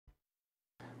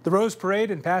The Rose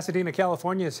Parade in Pasadena,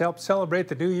 California has helped celebrate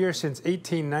the new year since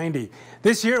 1890.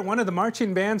 This year, one of the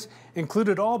marching bands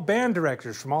included all band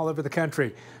directors from all over the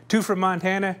country. 2 from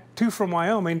Montana, 2 from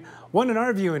Wyoming, 1 in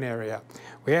our viewing area.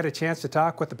 We had a chance to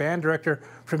talk with the band director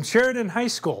from Sheridan High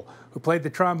School, who played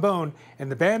the trombone in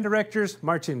the band director's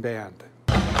marching band.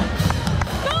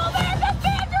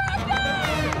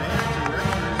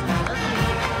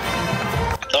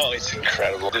 Oh, it's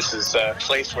incredible. This is a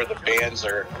place where the bands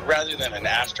are, rather than an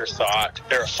afterthought,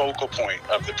 they're a focal point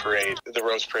of the parade. The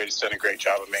Rose Parade has done a great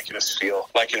job of making us feel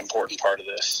like an important part of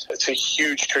this. It's a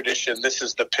huge tradition. This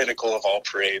is the pinnacle of all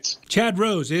parades. Chad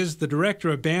Rose is the director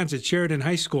of bands at Sheridan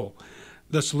High School.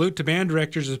 The salute to band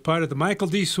directors is part of the Michael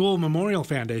D. Sewell Memorial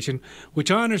Foundation,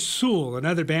 which honors Sewell and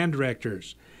other band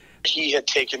directors. He had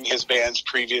taken his bands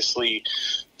previously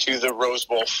to the Rose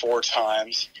Bowl 4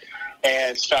 times.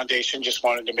 And his foundation just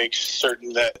wanted to make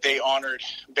certain that they honored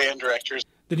band directors.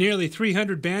 The nearly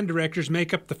 300 band directors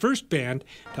make up the first band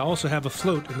to also have a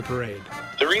float in the parade.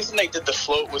 The reason they did the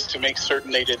float was to make certain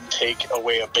they didn't take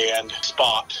away a band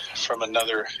spot from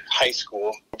another high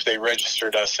school. They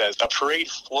registered us as a parade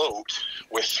float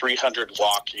with 300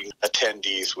 walking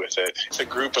attendees with it. It's a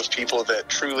group of people that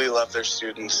truly love their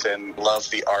students and love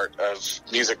the art of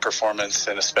music performance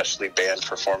and especially band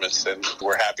performance. And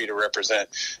we're happy to represent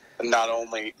not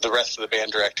only the rest of the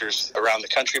band directors around the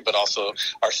country, but also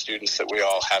our students that we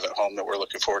all have at home that we're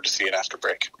looking forward to seeing after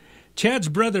break. Chad's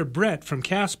brother, Brett, from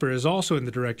Casper, is also in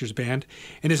the director's band,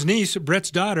 and his niece,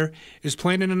 Brett's daughter, is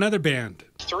playing in another band.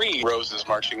 3 Roses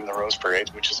marching in the Rose Parade,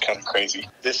 which is kind of crazy.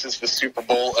 This is the Super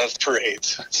Bowl of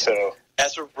parades. So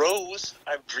as a Rose,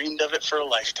 I've dreamed of it for a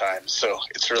lifetime. So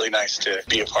it's really nice to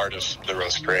be a part of the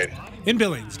Rose Parade. In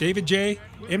Billings, David J.,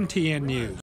 MTN News.